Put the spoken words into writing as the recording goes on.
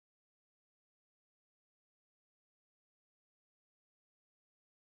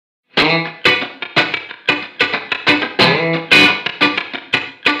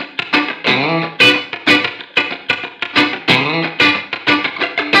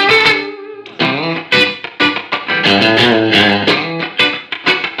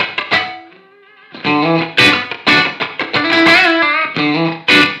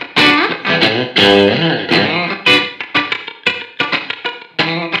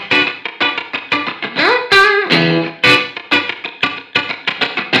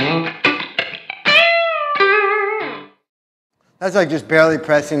That's like just barely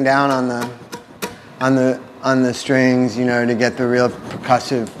pressing down on the strings, you know, to get the real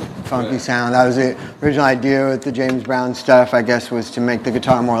percussive, funky sound. That was the original idea with the James Brown stuff, I guess, was to make the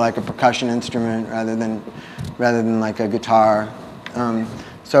guitar more like a percussion instrument rather than like a guitar.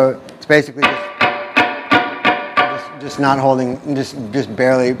 So it's basically just not holding, just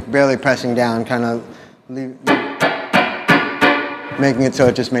barely pressing down, kind of making it so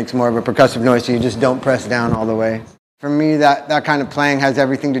it just makes more of a percussive noise, so you just don't press down all the way. For me, that kind of playing has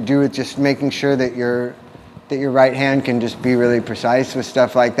everything to do with just making sure that your right hand can just be really precise with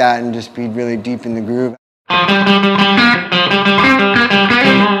stuff like that and just be really deep in the groove.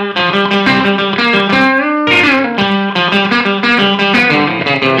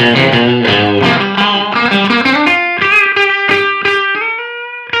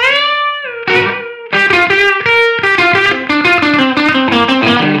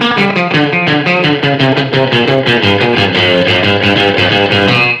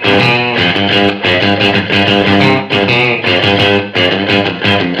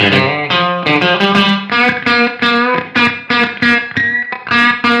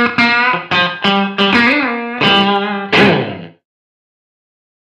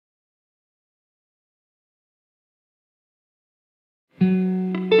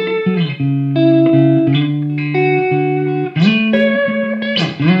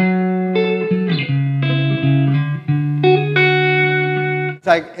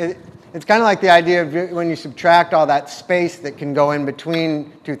 It's kind of like the idea of when you subtract all that space that can go in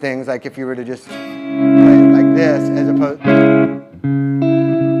between two things, like if you were to just play it like this, as opposed,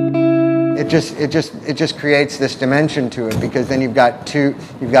 it just creates this dimension to it, because then you've got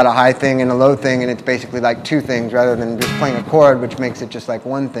a high thing and a low thing, and it's basically like two things rather than just playing a chord, which makes it just like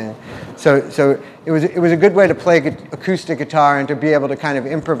one thing. So it was a good way to play acoustic guitar and to be able to kind of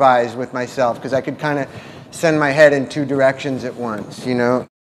improvise with myself, because I could kind of send my head in two directions at once, you know.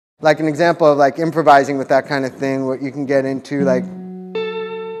 Like an example of like improvising with that kind of thing, what you can get into, like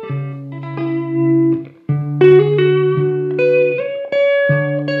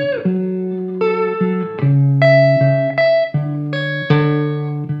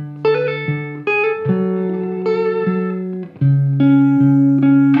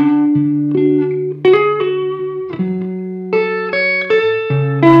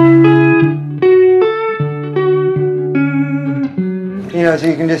so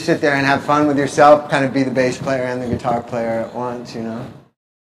you can just sit there and have fun with yourself, kind of be the bass player and the guitar player at once, you know.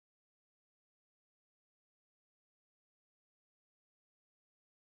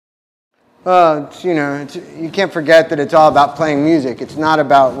 Well, you can't forget that it's all about playing music. It's not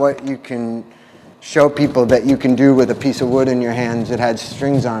about what you can show people that you can do with a piece of wood in your hands that had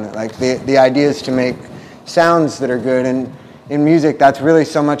strings on it. Like the idea is to make sounds that are good, and in music, that's really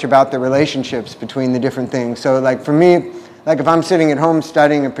so much about the relationships between the different things. So like for me, like if I'm sitting at home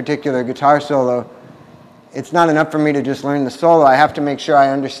studying a particular guitar solo, it's not enough for me to just learn the solo. I have to make sure I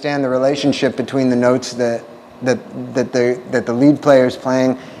understand the relationship between the notes that the lead player is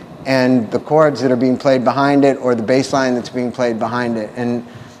playing and the chords that are being played behind it, or the bass line that's being played behind it. And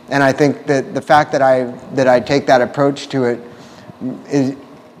I think that the fact that I take that approach to it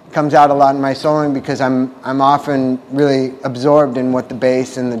comes out a lot in my soloing, because I'm often really absorbed in what the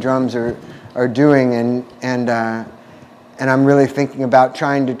bass and the drums are doing, and I'm really thinking about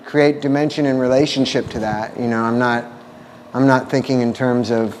trying to create dimension and relationship to that. You know, I'm not thinking in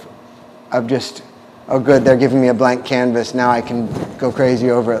terms of just, oh good, they're giving me a blank canvas, now I can go crazy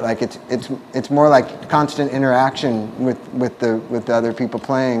over it. Like it's more like constant interaction with the other people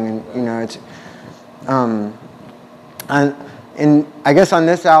playing, and you know, it's and I guess on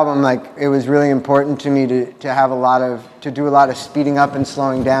this album, like it was really important to me to have to do a lot of speeding up and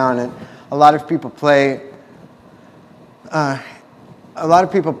slowing down, and a lot of people play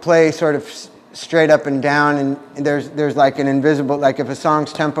sort of straight up and down, and there's like an invisible, like if a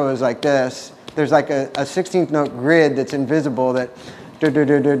song's tempo is like this, there's like a 16th note grid that's invisible that,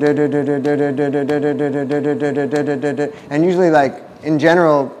 and usually, like in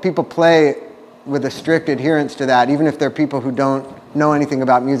general, people play with a strict adherence to that, even if they're people who don't know anything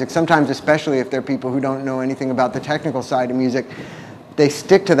about music. Sometimes, especially if they're people who don't know anything about the technical side of music, they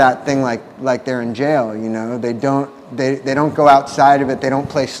stick to that thing like they're in jail, you know. They don't go outside of it. They don't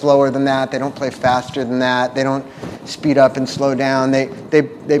play slower than that. They don't play faster than that. They don't speed up and slow down.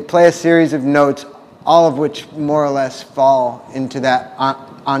 They play a series of notes all of which more or less fall into that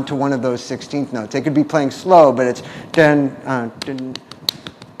onto one of those 16th notes. They could be playing slow, but it's dun dun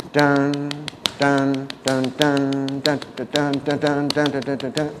dun dun dun dun dun dun dun dun dun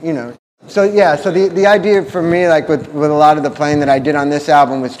dun dun, you know. So yeah, so the idea for me, like with a lot of the playing that I did on this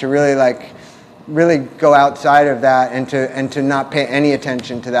album, was to really go outside of that and to not pay any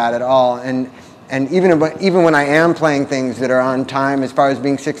attention to that at all. And even when I am playing things that are on time, as far as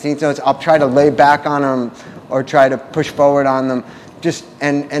being 16th notes, I'll try to lay back on them or try to push forward on them.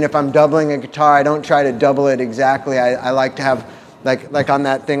 And if I'm doubling a guitar, I don't try to double it exactly. I like to have, like on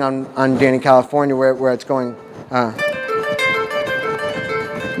that thing on Danny California where it's going.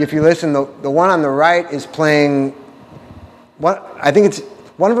 If you listen, the one on the right is playing. I think it's.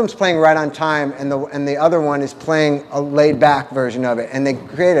 One of them's playing right on time, and the other one is playing a laid-back version of it, and they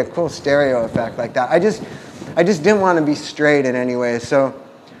create a cool stereo effect like that. I just didn't want to be straight in any way. So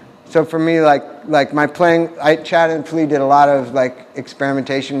for me, like my playing, Chad and Flea did a lot of like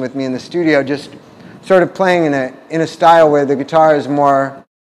experimentation with me in the studio, just sort of playing in a style where the guitar is more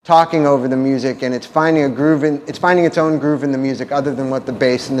talking over the music, and it's finding a groove it's finding its own groove in the music, other than what the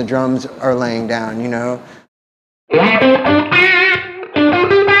bass and the drums are laying down, you know.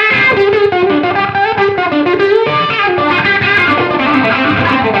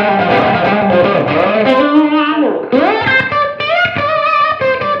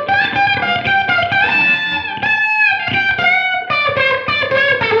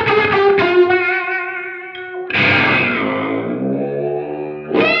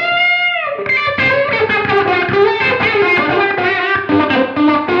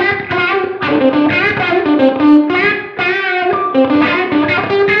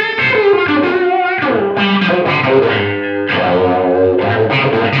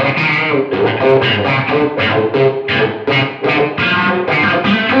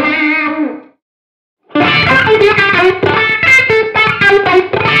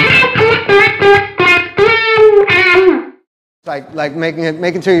 Like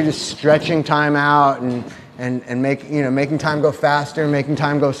making sure you're just stretching time out and making time go faster, making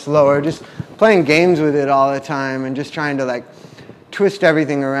time go slower, just playing games with it all the time, and just trying to like twist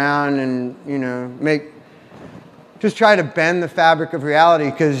everything around and just try to bend the fabric of reality,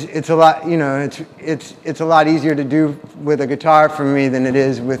 because it's a lot, it's a lot easier to do with a guitar for me than it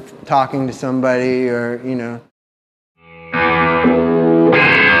is with talking to somebody, or